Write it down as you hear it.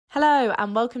Hello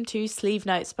and welcome to Sleeve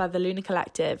Notes by the Lunar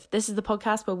Collective. This is the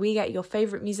podcast where we get your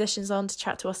favourite musicians on to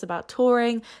chat to us about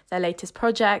touring, their latest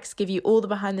projects, give you all the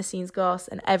behind the scenes goss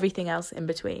and everything else in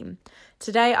between.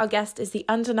 Today our guest is the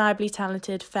undeniably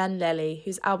talented Fenne Lily,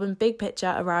 whose album Big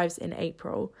Picture arrives in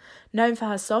April. Known for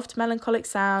her soft melancholic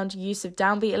sound, use of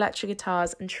downbeat electric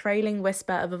guitars and trailing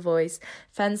whisper of a voice,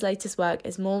 Fenne's latest work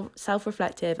is more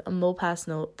self-reflective and more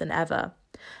personal than ever.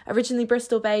 Originally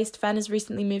Bristol-based, Fenne has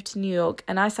recently moved to New York,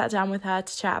 and I sat down with her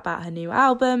to chat about her new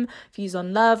album, views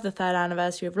on love, the third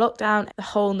anniversary of lockdown, the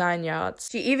whole nine yards.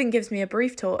 She even gives me a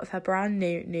brief tour of her brand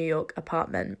new New York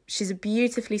apartment. She's a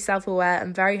beautifully self-aware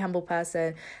and very humble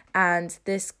person, and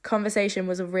this conversation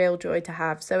was a real joy to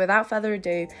have. So without further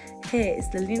ado, here is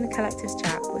the Lunar Collective's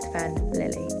chat with Fenne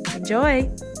Lily. Enjoy!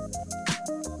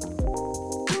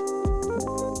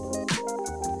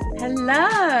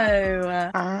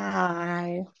 Hello.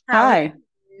 Hi. How are Hi.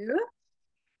 you?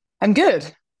 I'm good.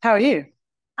 How are you?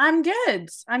 I'm good.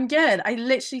 I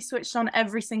literally switched on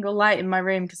every single light in my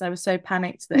room because I was so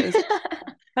panicked that it was.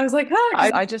 I was like, oh,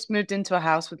 I just moved into a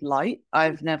house with light. I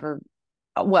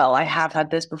have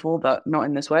had this before, but not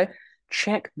in this way.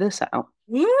 Check this out.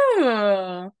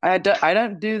 ooh. I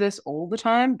don't do this all the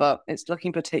time, but it's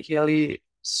looking particularly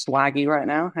swaggy right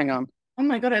now. Hang on. Oh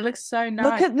my God, it looks so Look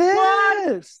nice. at What?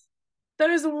 this.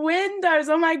 Those windows.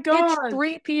 Oh my It's God.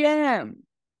 3 p.m.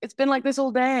 It's been like this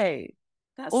all day.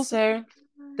 That's so Also,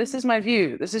 this is my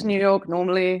view. This is New York.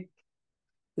 Normally,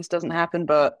 this doesn't happen,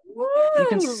 but you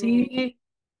can Woo. see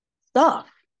stuff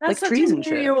That's like such a trees and New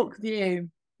shit. York view,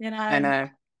 you I know.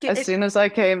 know. As soon as I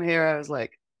came here, I was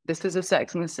like, this is a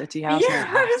Sex and the City house, and I Yeah,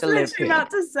 I have was to live literally here.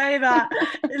 about to say that.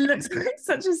 It looks like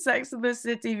such a Sex and the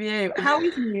City view. How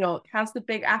is New York? How's the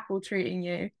Big Apple treating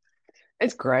you?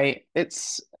 It's great.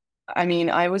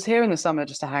 I was here in the summer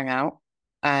just to hang out,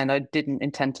 and I didn't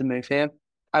intend to move here.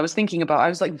 I was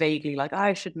like vaguely like,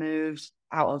 I should move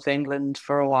out of England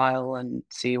for a while and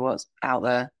see what's out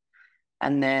there.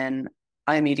 And then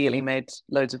I immediately made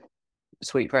loads of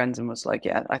sweet friends and was like,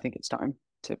 yeah, I think it's time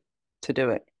to do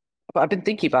it. But I've been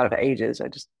thinking about it for ages. I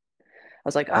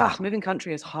was like, moving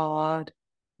country is hard,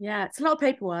 Yeah, it's a lot of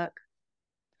paperwork.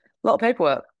 a lot of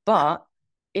paperwork. But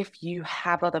if you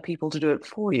have other people to do it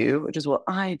for you, which is what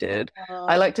I did,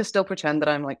 I Oh. like to still pretend that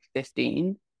I'm like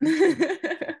 15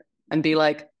 and be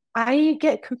like, I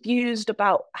get confused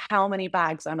about how many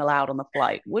bags I'm allowed on the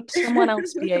flight. Would someone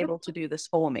else be able to do this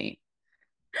for me?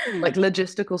 Like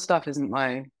logistical stuff isn't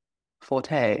my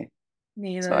forte. So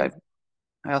Neither.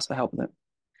 I asked for help with it.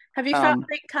 Have you found a Um,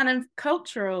 big kind of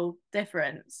cultural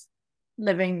difference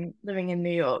living in New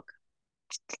York?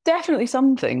 Definitely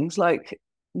some things like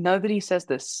nobody says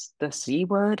the C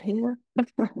word here.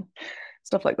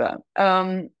 Stuff like that.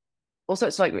 Also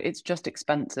it's just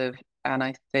expensive, and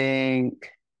I think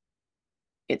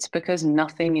it's because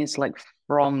nothing is like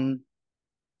from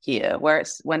here.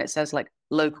 When it says like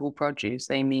local produce,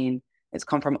 they mean it's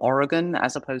come from Oregon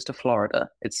as opposed to Florida.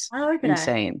 It's Oh, okay.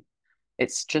 insane.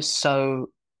 It's just so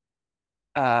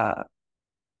uh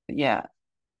yeah,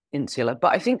 insular.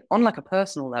 But I think on like a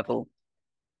personal level,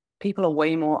 people are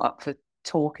way more up for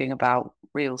talking about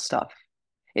real stuff.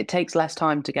 It takes less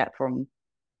time to get from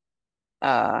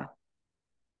uh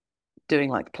doing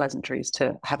like pleasantries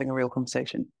to having a real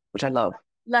conversation, which I love.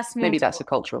 Less small Maybe that's a talk.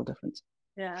 cultural difference.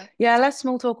 Yeah. Yeah, less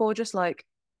small talk, or just like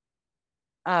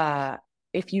uh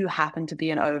if you happen to be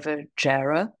an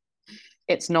oversharer,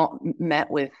 it's not met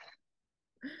with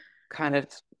kind of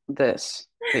this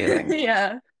feeling,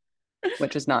 Yeah.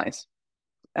 which is nice.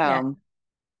 Yeah. Um,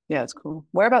 yeah, it's cool.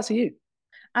 Whereabouts are you?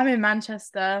 I'm in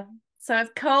Manchester, so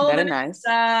it's cold Very and it's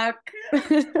nice.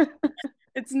 dark.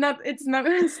 It's not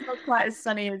quite as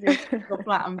sunny as your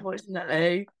flat,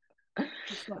 unfortunately.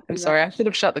 It's not I'm too sorry, I should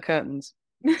have shut the curtains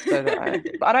so that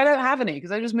bad. but I don't have any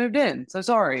because I just moved in. So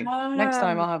sorry. Next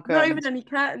time Oh, I'll have not even curtains. any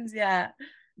curtains yet.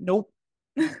 Nope.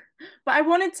 But I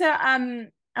wanted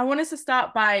to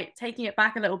start by taking it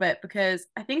back a little bit because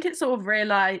I think it sort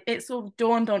of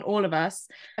dawned on all of us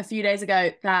a few days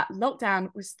ago that lockdown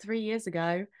was 3 years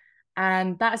ago.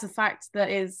 And that is a fact that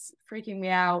is freaking me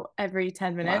out every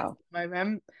 10 minutes Wow. at the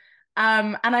moment.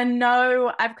 And I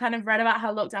know I've kind of read about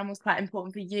how lockdown was quite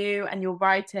important for you and your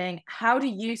writing. How do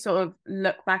you sort of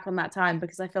look back on that time?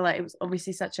 Because I feel like it was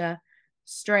obviously such a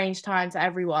strange time to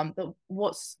everyone. But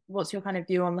what's your kind of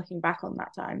view on looking back on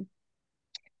that time?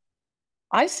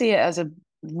 I see it as a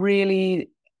really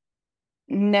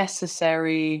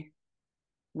necessary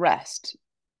rest.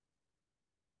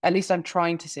 At least I'm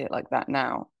trying to see it like that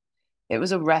now. It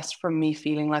was a rest from me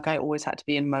feeling like I always had to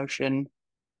be in motion.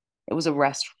 It was a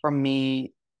rest from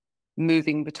me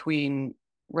moving between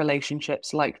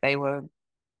relationships like they were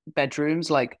bedrooms.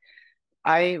 Like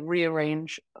I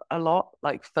rearrange a lot,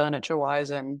 like furniture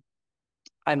wise, and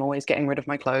I'm always getting rid of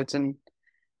my clothes and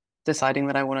deciding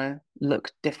that I want to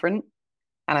look different.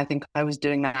 And I think I was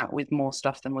doing that with more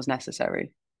stuff than was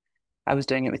necessary. I was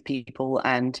doing it with people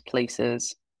and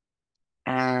places.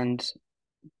 And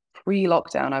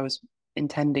pre-lockdown, I was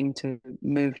intending to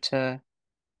move to,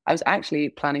 I was actually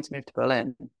planning to move to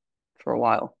Berlin for a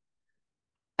while.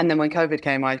 And then when COVID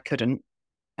came, I couldn't,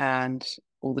 and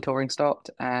all the touring stopped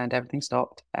and everything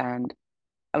stopped. And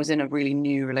I was in a really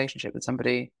new relationship with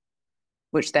somebody,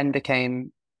 which then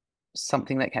became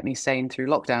something that kept me sane through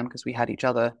lockdown because we had each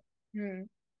other. Mm.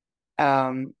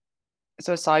 Um,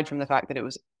 so aside from the fact that it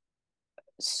was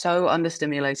so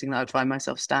understimulating that I'd find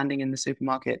myself standing in the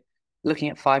supermarket looking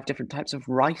at five different types of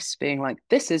rice, being like,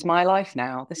 this is my life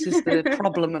now. This is the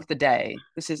problem of the day.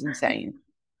 This is insane.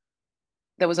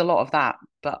 There was a lot of that,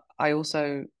 but I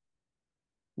also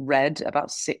read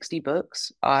about 60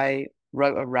 books. I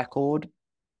wrote a record.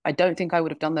 I don't think I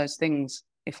would have done those things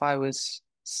if I was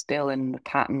still in the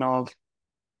pattern of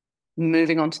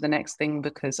moving on to the next thing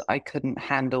because I couldn't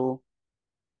handle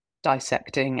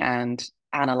dissecting and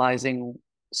analyzing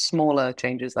smaller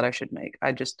changes that I should make.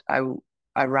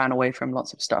 I ran away from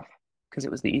lots of stuff because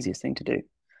it was the easiest thing to do.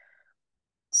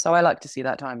 So I like to see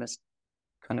that time as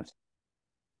kind of,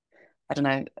 I don't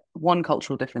know, one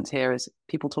cultural difference here is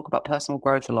people talk about personal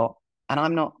growth a lot, and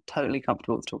I'm not totally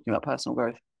comfortable with talking about personal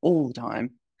growth all the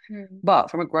time. Mm.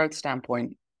 But from a growth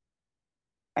standpoint,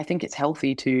 I think it's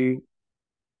healthy to,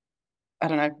 I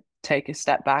don't know, take a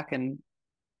step back and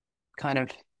kind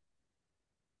of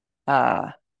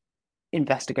uh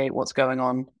investigate what's going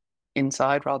on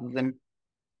inside rather than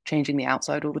changing the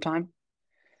outside all the time.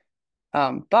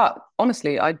 But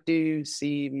honestly, I do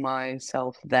see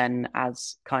myself then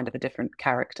as kind of a different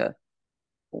character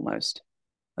almost.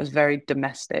 I was very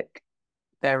domestic,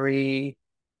 very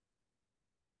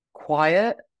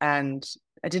quiet, and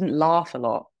I didn't laugh a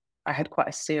lot. I had quite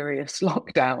a serious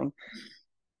lockdown.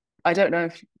 I don't know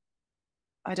if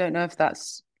I don't know if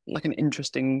that's like an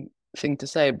interesting thing to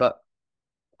say, but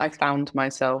I found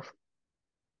myself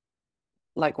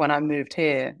like when I moved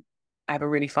here, I have a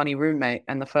really funny roommate,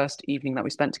 and the first evening that we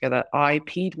spent together, I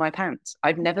peed my pants.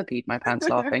 I've never peed my pants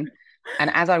laughing.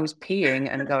 And as I was peeing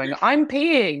and going, I'm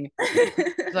peeing,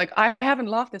 like I haven't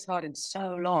laughed this hard in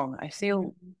so long. I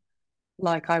feel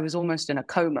like I was almost in a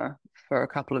coma for a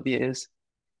couple of years.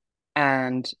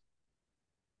 And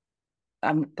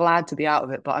I'm glad to be out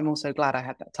of it, but I'm also glad I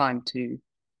had that time to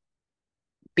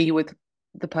be with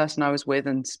the person I was with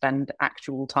and spend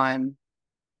actual time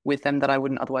with them that I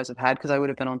wouldn't otherwise have had because I would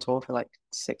have been on tour for like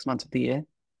 6 months of the year.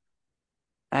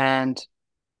 And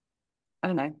I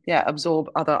don't know, yeah, absorb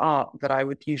other art that I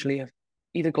would usually have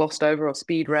either glossed over or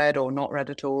speed read or not read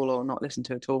at all or not listened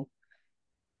to at all.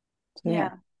 So yeah.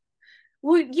 Yeah.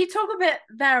 Well, you talk a bit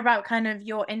there about kind of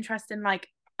your interest in like,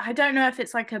 I don't know if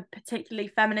it's like a particularly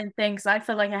feminine thing, because I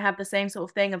feel like I have the same sort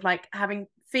of thing of like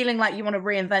feeling like you want to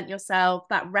reinvent yourself,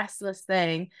 that restless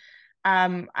thing.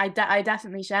 I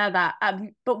definitely share that.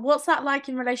 But what's that like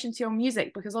in relation to your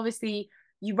music? Because obviously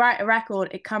you write a record,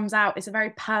 it comes out, it's a very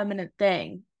permanent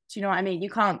thing. Do you know what I mean? You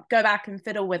can't go back and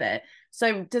fiddle with it.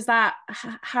 So does that,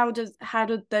 how do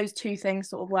those two things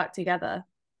sort of work together?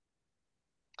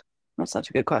 That's such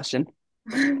a good question.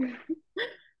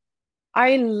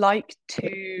 I like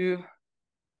to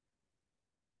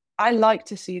I like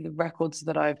to see the records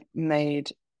that I've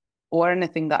made or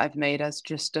anything that I've made as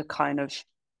just a kind of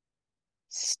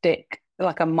stick,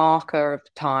 like a marker of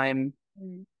time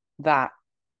Mm. that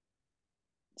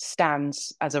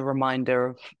stands as a reminder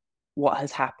of what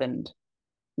has happened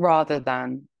rather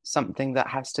than something that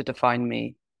has to define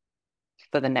me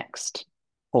for the next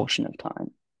portion of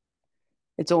time.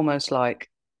 It's almost like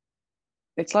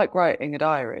it's like writing a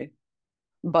diary,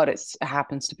 but it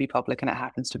happens to be public and it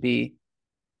happens to be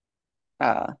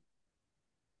uh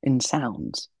in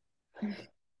sounds.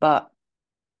 But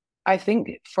I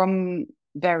think from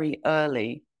very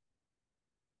early,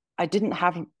 I didn't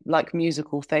have like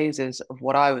musical phases of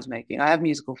what I was making. I have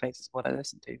musical phases of what I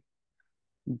listen to,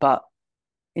 but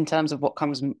in terms of what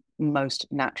comes most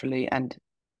naturally and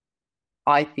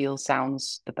I feel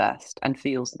sounds the best and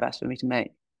feels the best for me to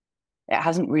make, it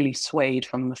hasn't really swayed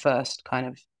from the first kind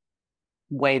of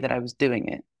way that I was doing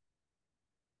it.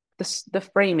 The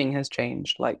framing has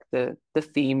changed, like the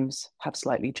themes have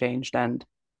slightly changed and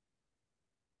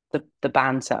the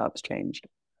band setup's changed.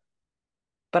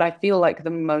 But I feel like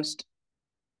the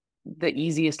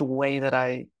easiest way that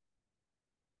I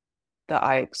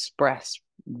express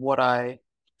what I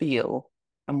feel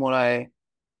and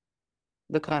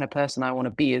the kind of person I want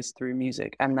to be is through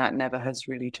music, and that never has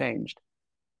really changed.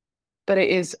 But it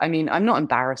is, I mean, I'm not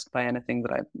embarrassed by anything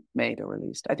that I've made or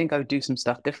released. I think I would do some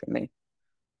stuff differently,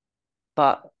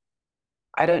 but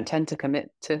I don't tend to commit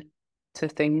to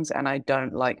things, and I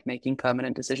don't like making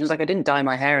permanent decisions. Like I didn't dye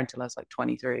my hair until I was like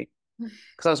 23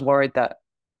 because I was worried that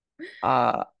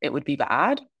it would be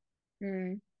bad.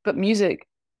 Mm. But music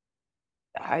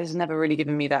has never really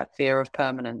given me that fear of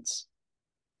permanence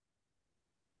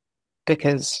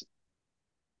because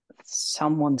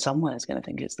someone somewhere is going to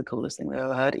think it's the coolest thing they've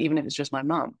ever heard, even if it's just my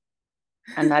mum.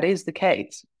 And that is the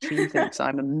case. She thinks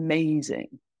I'm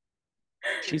amazing.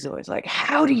 She's always like,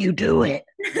 "How do you do it?"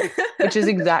 Which is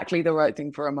exactly the right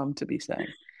thing for a mum to be saying.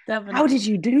 How Definitely. did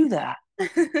you do that?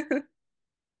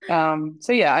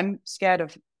 So yeah, I'm scared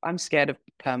of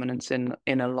permanence in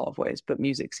a lot of ways, but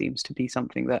music seems to be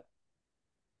something that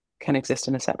can exist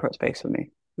in a separate space for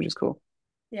me, which is cool.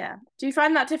 Yeah. Do you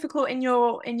find that difficult in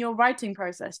your writing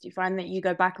process? Do you find that you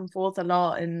go back and forth a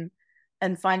lot and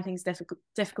find things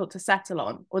difficult to settle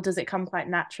on, or does it come quite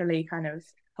naturally, kind of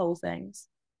whole things?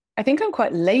 I think I'm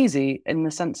quite lazy in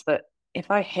the sense that if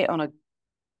I hit on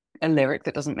a lyric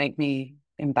that doesn't make me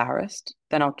embarrassed,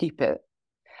 then I'll keep it.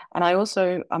 And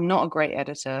I'm not a great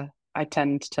editor. I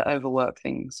tend to overwork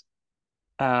things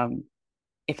um,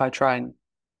 if I try and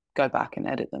go back and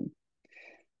edit them.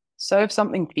 So if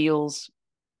something feels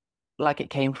like it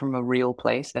came from a real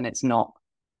place, then it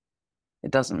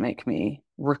doesn't make me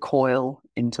recoil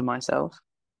into myself,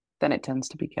 then it tends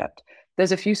to be kept.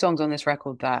 There's a few songs on this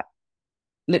record that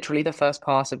literally the first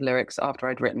pass of lyrics after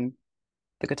I'd written,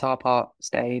 the guitar part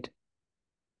stayed,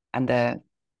 and the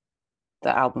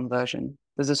album version.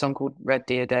 There's a song called Red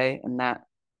Deer Day, and that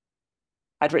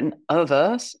I'd written a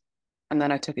verse, and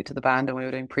then I took it to the band and we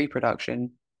were doing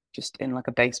pre-production just in like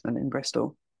a basement in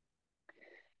Bristol.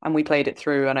 And we played it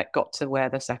through and it got to where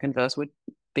the second verse would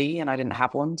be, and I didn't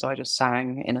have one, so I just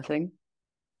sang in a thing.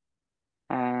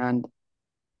 And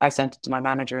I sent it to my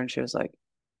manager and she was like,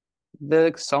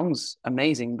 the song's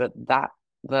amazing, but that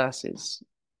verse is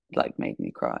like made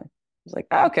me cry. I was like,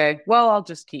 okay, well, I'll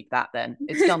just keep that then.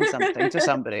 It's done something to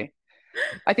somebody.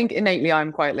 I think innately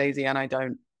I'm quite lazy and I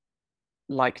don't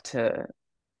like to,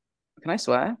 can I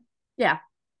swear? Yeah.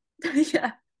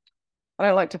 Yeah. I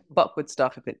don't like to fuck with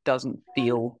stuff if it doesn't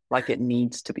feel like it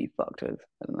needs to be fucked with.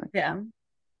 I don't know. Yeah.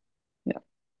 Yeah.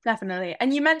 Definitely.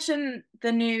 And you mentioned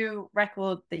the new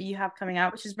record that you have coming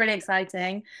out, which is really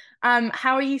exciting.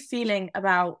 How are you feeling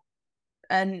about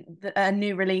a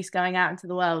new release going out into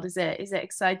the world? Is it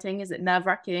exciting? Is it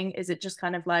nerve-wracking? Is it just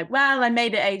kind of like, well, I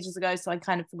made it ages ago, so I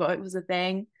kind of forgot it was a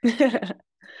thing?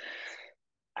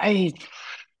 I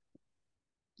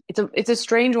it's a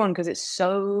strange one because it's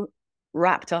so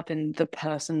wrapped up in the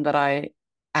person that I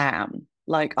am.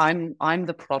 Like I'm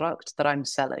the product that I'm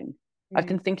selling. I've Mm.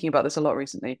 been thinking about this a lot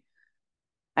recently.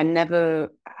 I never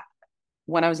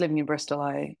when I was living in Bristol,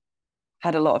 I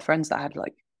had a lot of friends that had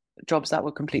like jobs that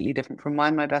were completely different from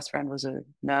mine. My best friend was a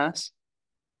nurse,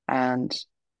 and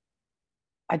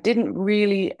I didn't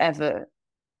really ever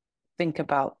think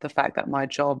about the fact that my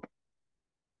job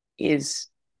is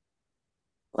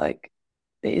like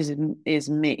is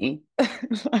me.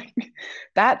 Like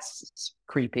that's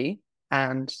creepy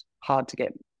and hard to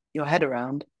get your head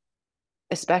around,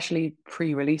 especially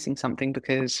pre-releasing something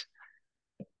because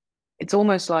it's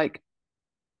almost like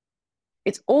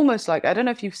I don't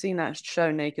know if you've seen that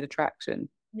show Naked Attraction,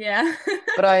 Yeah.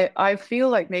 but I feel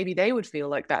like maybe they would feel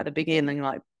like that at the beginning,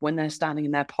 like when they're standing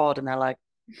in their pod and they're like,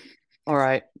 all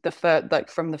right, the first like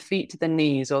from the feet to the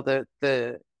knees or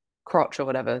the crotch or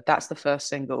whatever, that's the first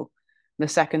single. The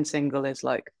second single is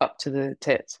like up to the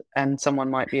tits, and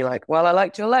someone might be like, well, I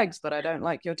liked your legs, but I don't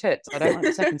like your tits. I don't like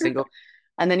the second single.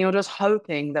 And then you're just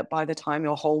hoping that by the time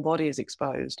your whole body is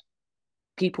exposed,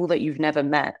 people that you've never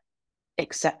met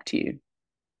accept you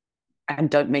and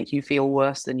don't make you feel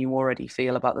worse than you already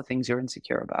feel about the things you're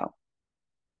insecure about.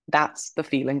 That's the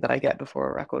feeling that I get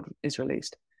before a record is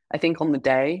released. I think on the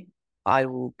day, I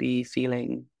will be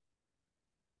feeling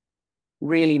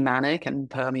really manic and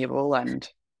permeable and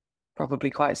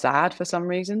probably quite sad for some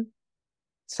reason.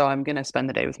 So I'm gonna spend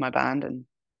the day with my band and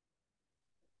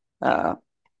uh,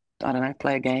 I don't know,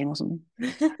 play a game or something.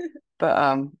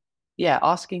 But yeah,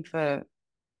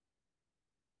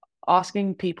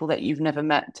 asking people that you've never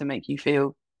met to make you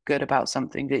feel good about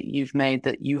something that you've made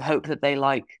that you hope that they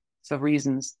like for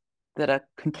reasons that are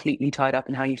completely tied up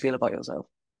in how you feel about yourself.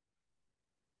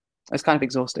 It's kind of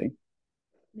exhausting.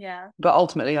 Yeah. But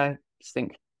ultimately, I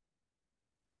think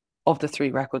of the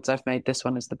three records I've made, this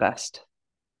one is the best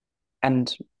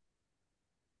and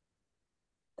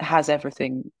has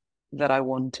everything that I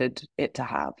wanted it to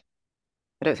have.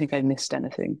 I don't think I missed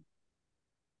anything.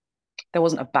 there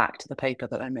wasn't a back to the paper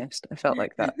that I missed. I felt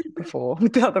like that before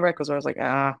with the other records where I was like,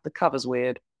 the cover's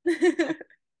weird. The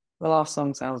last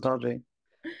song sounds dodgy.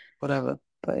 Whatever.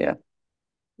 But yeah.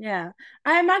 Yeah.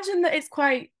 I imagine that it's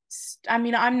quite, I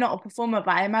mean, I'm not a performer,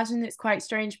 but I imagine it's quite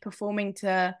strange performing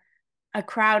to a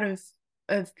crowd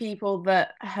of people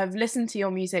that have listened to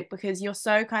your music because you're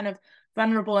so kind of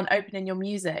vulnerable and open in your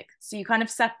music. So you kind of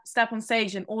step on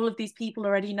stage and all of these people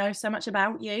already know so much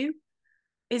about you.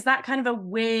 Is that kind of a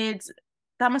weird,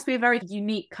 that must be a very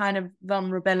unique kind of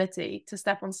vulnerability to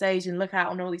step on stage and look out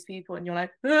on all these people and you're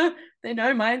like, they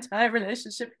know my entire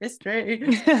relationship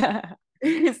history.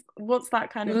 What's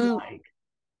that kind of like?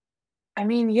 I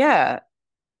mean, yeah,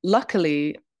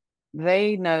 luckily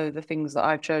they know the things that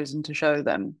I've chosen to show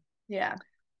them. Yeah.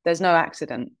 There's no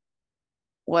accident.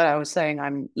 What I was saying,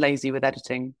 I'm lazy with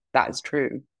editing, that is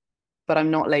true. But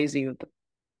I'm not lazy with the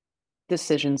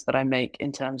decisions that I make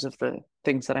in terms of the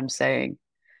things that I'm saying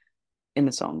in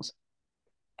the songs.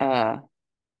 Uh,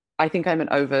 I think I'm an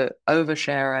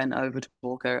oversharer and over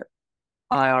talker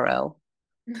IRL.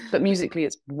 But musically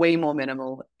it's way more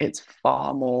minimal. It's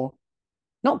far more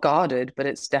not guarded, but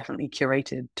it's definitely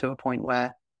curated to a point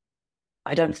where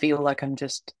I don't feel like I'm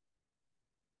just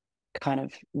kind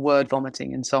of word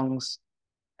vomiting in songs.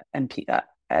 And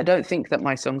I don't think that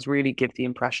my songs really give the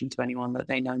impression to anyone that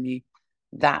they know me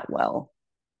that well,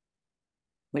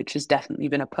 which has definitely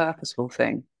been a purposeful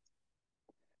thing.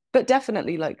 But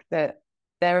definitely, like there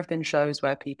have been shows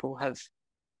where people have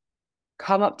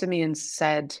come up to me and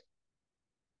said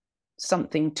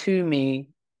something to me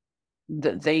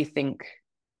that they think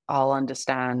I'll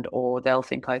understand, or I'll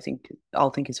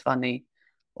think is funny,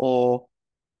 or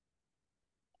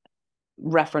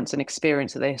reference an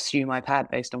experience that they assume I've had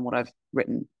based on what I've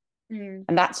written.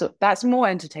 And that's more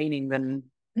entertaining than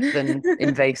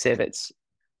invasive. It's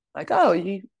like, oh,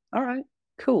 you all right,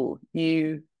 cool.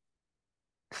 You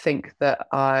think that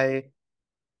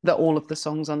all of the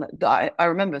songs on that I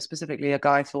remember specifically a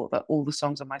guy thought that all the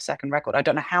songs on my second record, I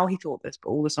don't know how he thought this, but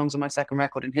all the songs on my second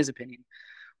record, in his opinion,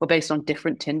 were based on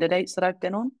different Tinder dates that I've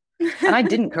been on. And I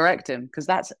didn't correct him because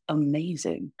that's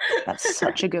amazing. That's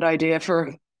such a good idea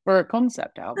for a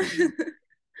concept album.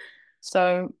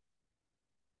 So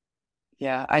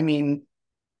yeah, I mean,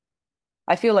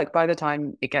 I feel like by the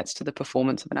time it gets to the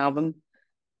performance of an album,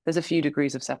 there's a few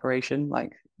degrees of separation.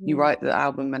 Like you write the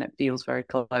album and it feels very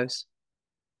close.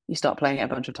 You start playing it a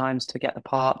bunch of times to get the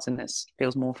parts and it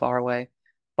feels more far away.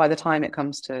 By the time it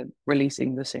comes to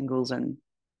releasing the singles and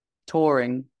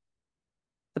touring,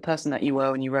 the person that you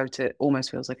were when you wrote it almost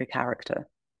feels like a character,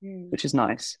 which is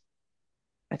nice.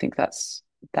 I think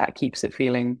that keeps it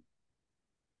feeling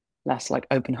less like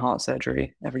open heart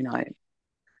surgery every night.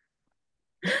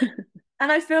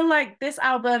 And I feel like this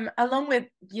album, along with,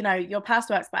 you know, your past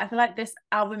works, but I feel like this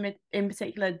album in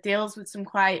particular deals with some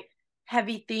quite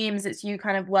heavy themes. It's you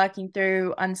kind of working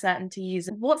through uncertainties.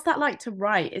 What's that like to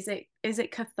write? Is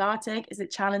it cathartic? Is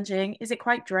it challenging? Is it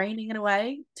quite draining in a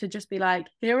way to just be like,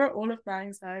 here are all of my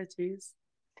anxieties?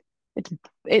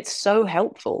 It's so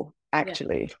helpful,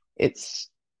 actually. Yeah.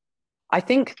 I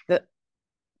think that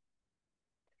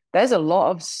there's a lot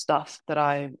of stuff that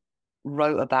I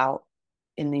wrote about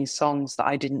in these songs that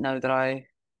I didn't know that I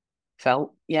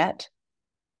felt yet.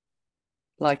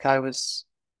 Like I was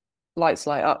Lights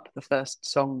Light Up, the first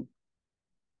song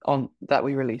on that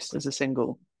we released as a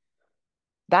single.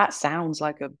 That sounds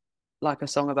like a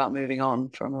song about moving on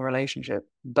from a relationship,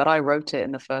 but I wrote it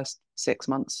in the first 6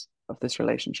 months of this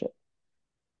relationship.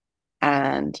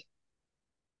 And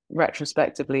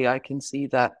retrospectively, I can see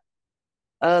that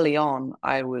early on,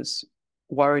 I was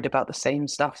worried about the same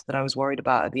stuff that I was worried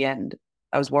about at the end.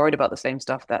 I was worried about the same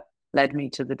stuff that led me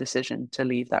to the decision to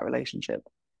leave that relationship.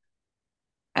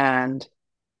 And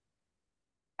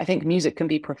I think music can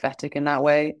be prophetic in that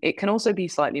way. It can also be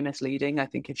slightly misleading. I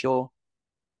think if you're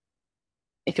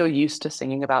used to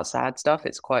singing about sad stuff,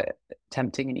 it's quite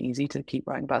tempting and easy to keep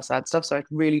writing about sad stuff. So I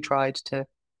really tried to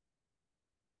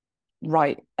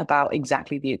write about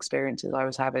exactly the experiences I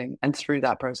was having, and through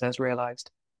that process realized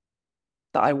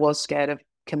that I was scared of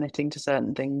committing to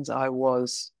certain things. I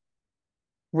was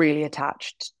really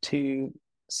attached to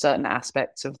certain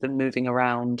aspects of the moving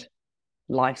around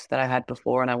life that I had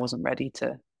before, and I wasn't ready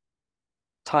to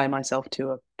tie myself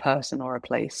to a person or a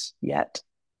place yet.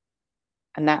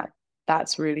 And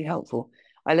that's really helpful.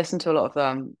 I listened to a lot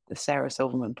of the Sarah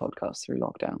Silverman podcast through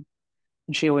lockdown,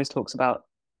 and she always talks about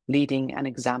leading an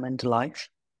examined life.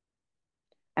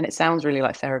 And it sounds really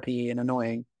like therapy and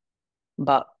annoying,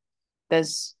 but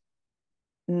there's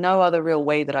no other real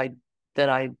way that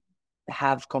I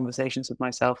have conversations with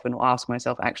myself and ask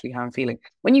myself actually how I'm feeling.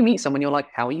 When you meet someone, you're like,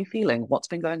 how are you feeling? What's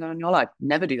been going on in your life?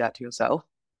 Never do that to yourself.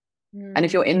 And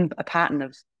if you're in a pattern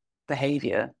of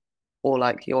behavior, or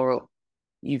like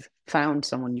you've found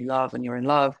someone you love and you're in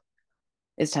love,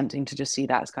 it's tempting to just see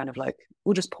that as kind of like,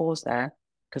 we'll just pause there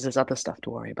because there's other stuff to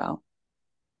worry about.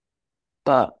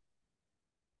 But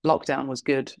lockdown was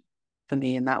good for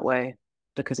me in that way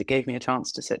because it gave me a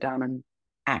chance to sit down and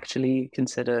actually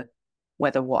consider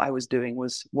whether what I was doing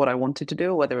was what I wanted to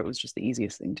do or whether it was just the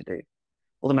easiest thing to do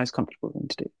or the most comfortable thing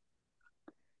to do.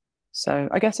 So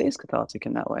I guess it is cathartic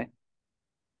in that way.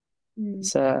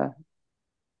 It's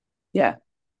yeah,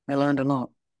 I learned a lot.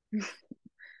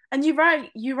 And you write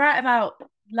about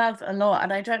love a lot,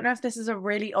 and I don't know if this is a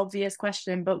really obvious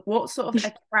question, but what sort of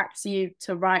attracts you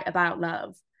to write about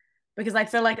love? Because I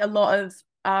feel like a lot of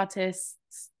artists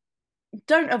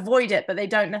don't avoid it, but they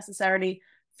don't necessarily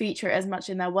feature it as much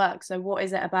in their work. So what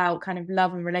is it about kind of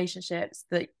love and relationships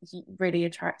that really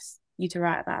attracts you to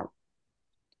write about?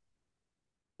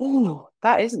 Oh,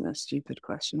 that isn't a stupid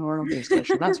question or an obvious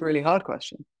question. That's a really hard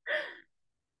question.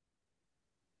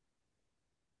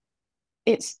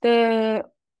 It's the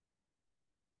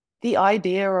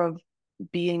idea of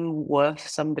being worth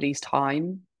somebody's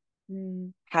time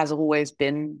has always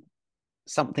been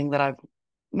something that I've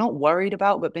not worried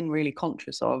about, but been really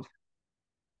conscious of.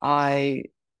 I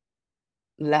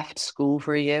left school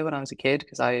for a year when I was a kid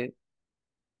because I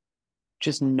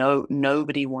just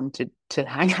nobody wanted to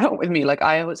hang out with me. Like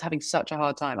I was having such a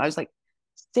hard time. I was like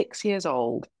 6 years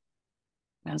old.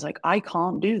 And I was like, I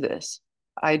can't do this.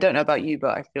 I don't know about you,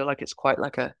 but I feel like it's quite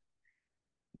like a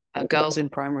girls in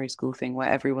primary school thing where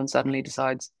everyone suddenly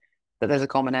decides that there's a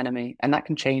common enemy and that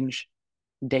can change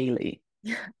daily.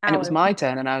 And it was my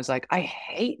turn and I was like, I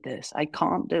hate this. I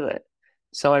can't do it.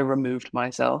 So I removed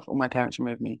myself, or my parents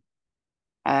removed me.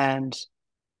 And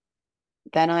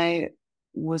then I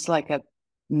was like a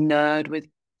nerd with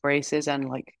braces and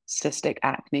like cystic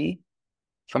acne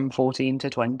from 14 to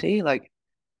 20. Like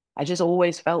I just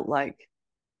always felt like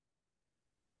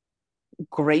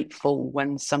grateful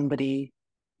when somebody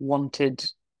wanted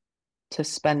to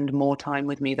spend more time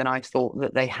with me than I thought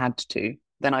that they had to,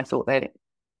 than I thought they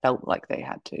felt like they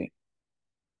had to.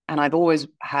 And I've always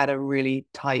had a really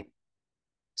tight,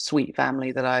 sweet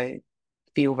family that I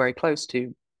feel very close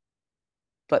to.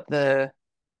 But the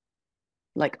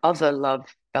like other love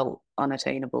felt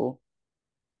unattainable.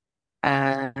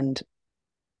 And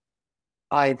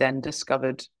I then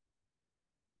discovered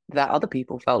that other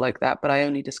people felt like that, but I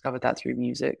only discovered that through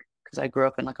music because I grew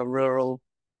up in like a rural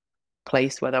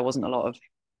place where there wasn't a lot of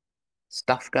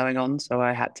stuff going on. So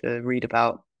I had to read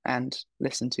about and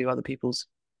listen to other people's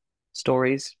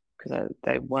stories because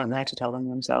they weren't there to tell them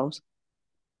themselves.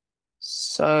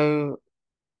 So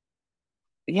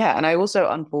yeah, and I also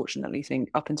unfortunately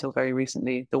think up until very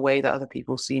recently, the way that other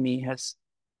people see me has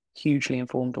hugely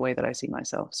informed the way that I see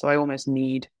myself. So I almost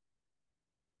need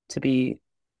to be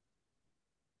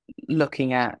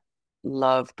looking at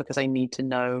love because I need to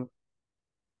know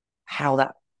how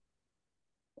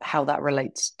that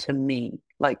relates to me.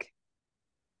 Like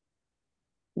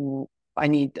I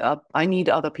need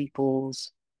other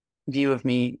people's view of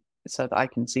me so that I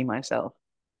can see myself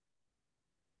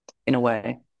in a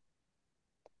way.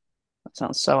 That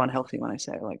sounds so unhealthy when I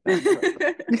say it like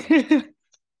that.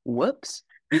 Whoops.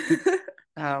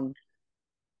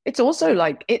 It's also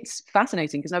like it's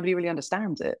fascinating because nobody really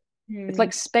understands it. It's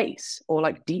like space or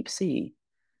like deep sea.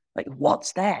 Like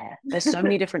what's there? There's so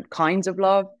many different kinds of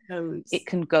love. It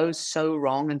can go so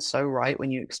wrong and so right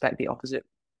when you expect the opposite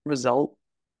result.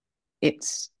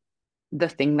 It's the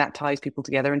thing that ties people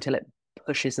together until it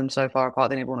pushes them so far apart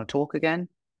they never want to talk again.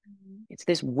 It's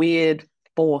this weird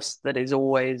force that is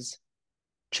always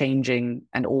changing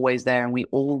and always there, and we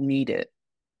all need it,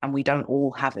 and we don't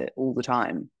all have it all the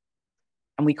time,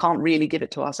 and we can't really give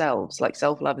it to ourselves. Like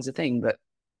self-love is a thing, but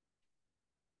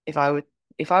if I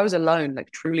was alone,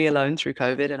 like truly alone through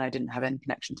COVID, and I didn't have any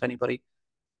connection to anybody,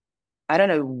 I don't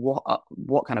know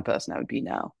what kind of person I would be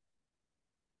now.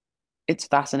 It's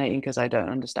fascinating because I don't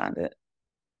understand it,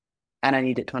 and I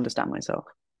need it to understand myself.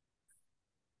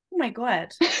 Oh my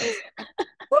God.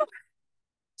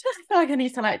 Just feel like I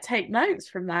need to like take notes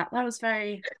from that. That was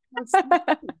very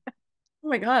oh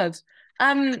my God.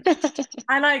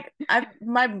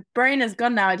 My brain is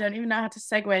gone now. I don't even know how to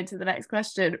segue into the next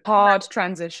question. Hard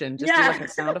transition. Just do like a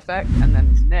sound effect and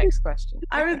then next question.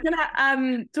 I was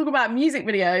gonna talk about music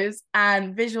videos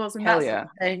and visuals and that sort of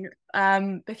thing.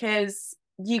 Because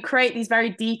you create these very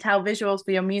detailed visuals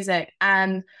for your music,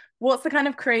 and what's the kind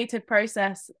of creative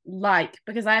process like?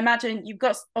 Because I imagine you've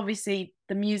got obviously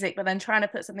the music, but then trying to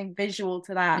put something visual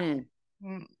to that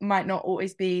might not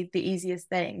always be the easiest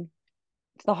thing.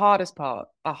 It's the hardest part,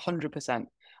 100%.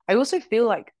 I also feel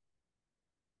like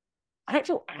I don't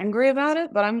feel angry about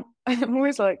it, but I'm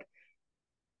always like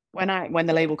when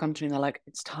the label comes to me and they're like,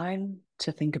 it's time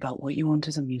to think about what you want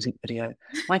as a music video.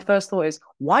 My first thought is,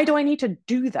 why do I need to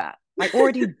do that? I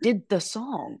already did the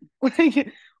song.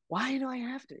 Why do I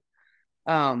have to?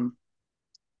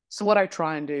 So what I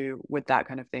try and do with that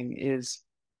kind of thing is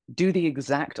do the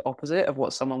exact opposite of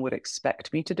what someone would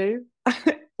expect me to do.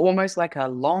 Almost like a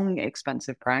long,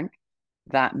 expensive prank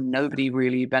that nobody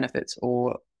really benefits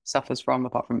or suffers from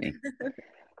apart from me.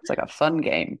 It's like a fun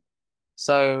game.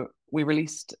 So we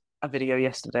released a video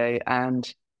yesterday,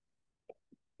 and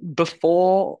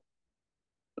before,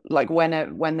 like when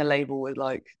the label was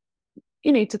like,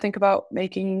 you need to think about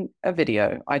making a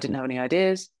video, I didn't have any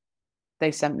ideas.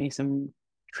 They sent me some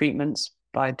treatments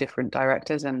by different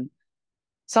directors, and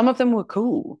some of them were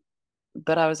cool,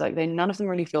 but I was like, none of them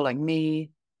really feel like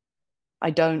me. I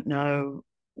don't know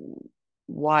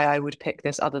why I would pick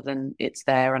this other than it's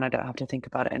there and I don't have to think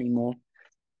about it anymore.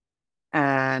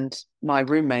 And my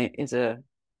roommate is a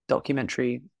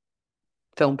documentary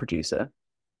film producer,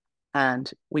 and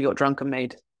we got drunk and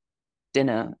made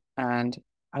dinner. And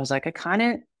I was like,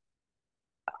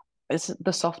 it's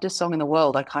the softest song in the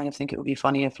world. I kind of think it would be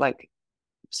funny if like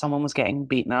someone was getting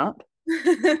beaten up.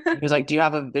 He was like, do you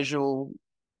have a visual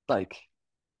like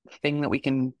thing that we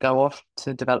can go off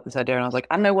to develop this idea? And I was like,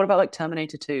 I don't know, what about like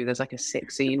Terminator 2? There's like a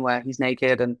sick scene where he's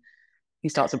naked and he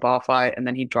starts a bar fight and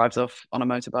then he drives off on a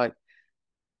motorbike.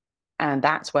 And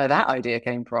that's where that idea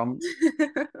came from.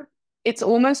 It's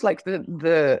almost like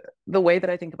the way that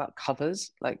I think about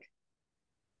covers. Like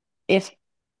if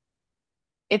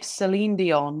Celine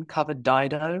Dion covered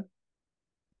Dido,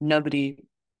 nobody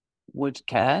would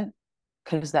care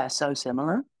because they're so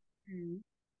similar. Mm.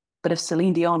 But if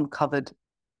Celine Dion covered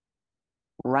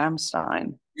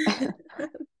Rammstein,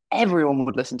 everyone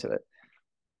would listen to it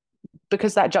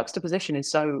because that juxtaposition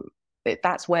is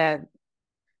that's where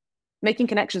making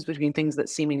connections between things that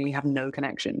seemingly have no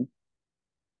connection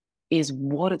is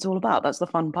what it's all about. That's the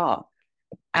fun part.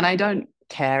 And I don't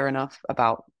care enough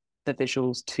about the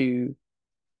visuals to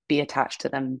be attached to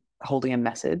them holding a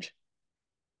message.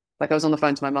 Like I was on the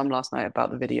phone to my mum last night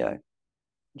about the video,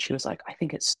 and she was like, I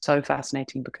think it's so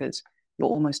fascinating because you're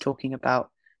almost talking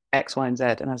about X, Y, and Z.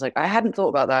 And I was like, I hadn't thought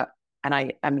about that. And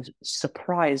I am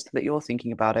surprised that you're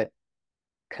thinking about it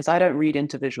because I don't read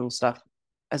into visual stuff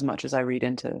as much as I read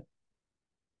into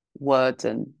words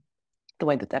and the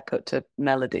way that they're put to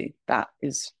melody. That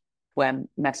is when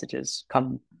messages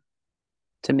come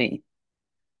to me.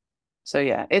 So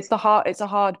yeah, it's a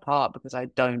hard part because I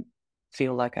don't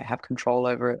feel like I have control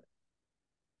over it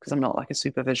because I'm not like a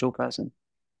super visual person.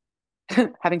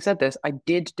 Having said this, I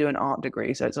did do an art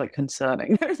degree, so it's like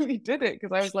concerning. I really did it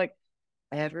because I was like,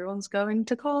 everyone's going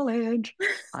to college.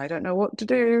 I don't know what to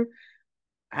do.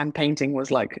 And painting was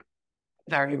like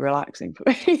very relaxing for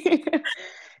me.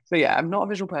 So yeah, I'm not a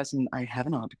visual person. I have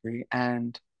an art degree,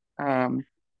 and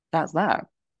that's that.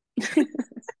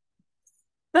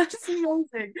 That's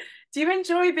amazing. Do you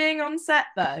enjoy being on set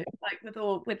though? Like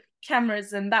with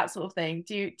cameras and that sort of thing?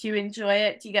 Do you enjoy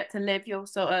it? Do you get to live your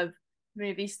sort of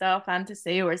movie star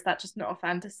fantasy, or is that just not a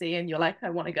fantasy and you're like, I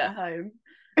want to go home?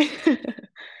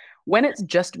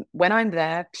 When I'm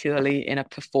there purely in a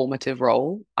performative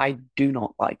role, I do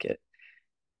not like it.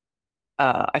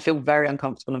 I feel very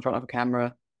uncomfortable in front of a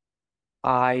camera.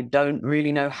 I don't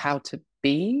really know how to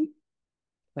be.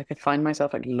 Like I find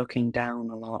myself like looking down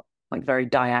a lot, like very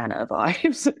Diana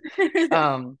vibes.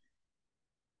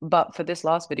 But for this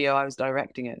last video, I was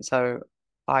directing it, so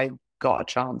I got a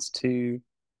chance to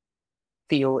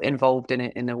feel involved in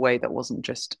it in a way that wasn't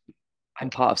just I'm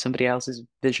part of somebody else's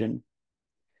vision,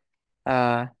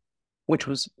 uh, which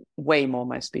was way more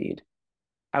my speed.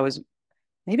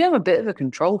 Maybe I'm a bit of a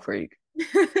control freak.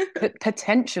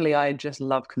 Potentially, I just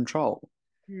love control.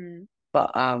 Hmm.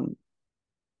 But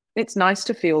it's nice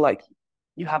to feel like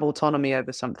you have autonomy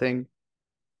over something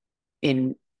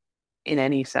in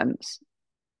any sense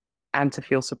and to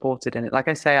feel supported in it. Like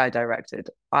I say, I directed.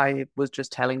 I was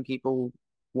just telling people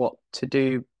what to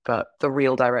do, but the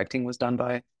real directing was done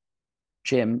by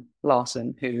Jim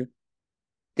Larson, who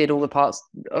did all the parts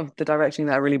of the directing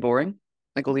that are really boring,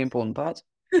 like all the important parts.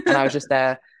 And I was just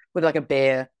there with like a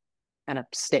beer and a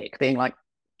stick being like,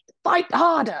 fight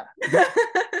harder,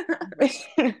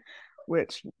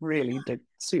 which really did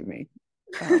suit me.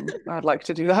 I'd like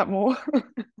to do that more.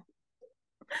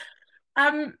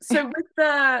 So with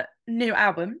the new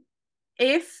album,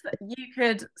 if you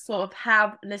could sort of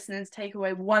have listeners take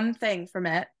away one thing from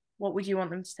it, what would you want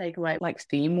them to take away? Like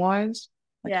theme wise,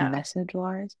 like Yeah. message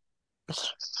wise.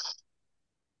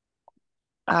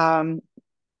 Um,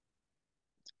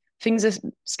 things are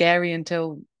scary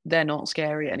until they're not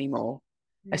scary anymore.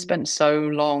 I spent so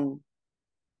long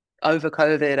over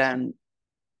COVID and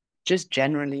just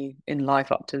generally in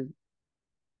life up to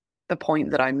the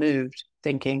point that I moved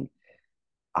thinking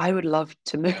I would love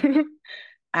to move.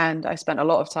 And I spent a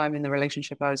lot of time in the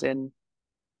relationship I was in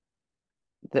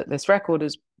that this record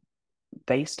is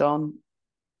based on.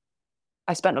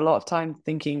 I spent a lot of time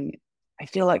thinking, I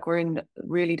feel like we're in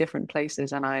really different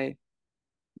places, and I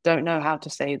don't know how to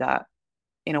say that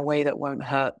in a way that won't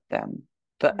hurt them.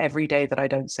 But every day that I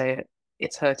don't say it,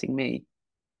 it's hurting me.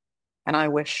 And I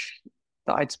wish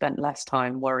that I'd spent less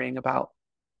time worrying about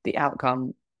the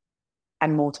outcome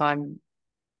and more time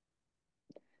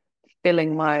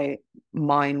filling my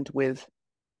mind with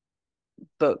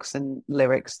books and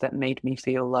lyrics that made me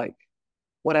feel like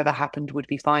whatever happened would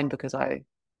be fine because I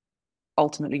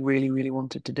ultimately really, really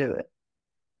wanted to do it.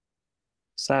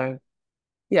 So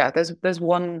yeah,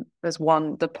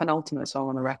 the penultimate song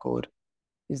on the record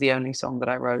is the only song that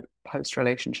I wrote post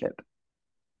relationship.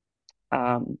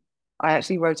 I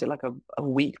actually wrote it like a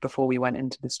week before we went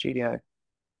into the studio.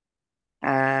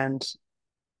 And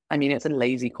I mean, it's a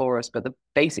lazy chorus, but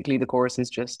basically the chorus is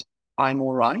just, I'm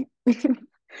all right.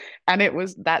 And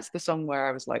that's the song where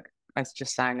I was like, I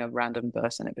just sang a random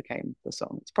verse and it became the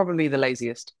song. It's probably the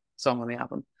laziest song on the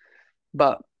album,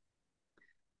 but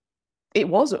it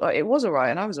was all right.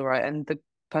 And I was all right. And the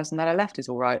person that I left is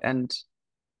all right. And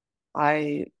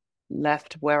I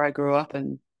left where I grew up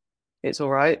and it's all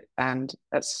right. And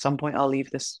at some point I'll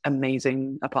leave this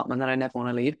amazing apartment that I never want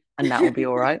to leave and that will be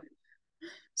all right.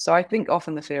 So I think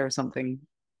often the fear of something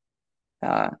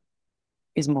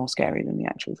is more scary than the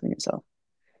actual thing itself.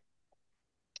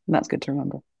 And that's good to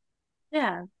remember.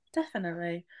 Yeah,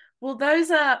 definitely. Well,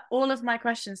 those are all of my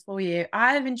questions for you.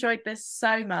 I've enjoyed this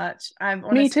so much.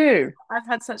 Me too. I've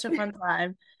had such a fun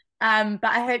time. But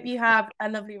I hope you have a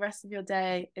lovely rest of your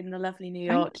day in the lovely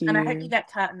New York. Thank you. And I hope you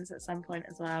get curtains at some point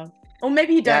as well. Or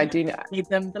maybe you don't. Yeah, I do need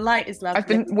them. The light is lovely. I've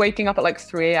been waking up at like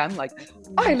 3 a.m. like,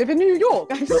 I live in New York.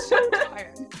 I'm so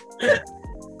tired.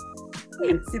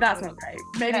 See, that's not great.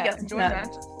 Maybe get some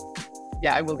curtains.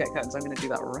 Yeah, I will get curtains. I'm going to do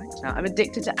that right now. I'm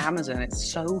addicted to Amazon.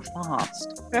 It's so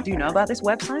fast. Do you know about this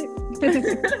website?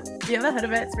 You ever heard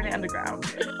of it? It's really underground.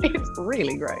 It's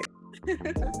really great.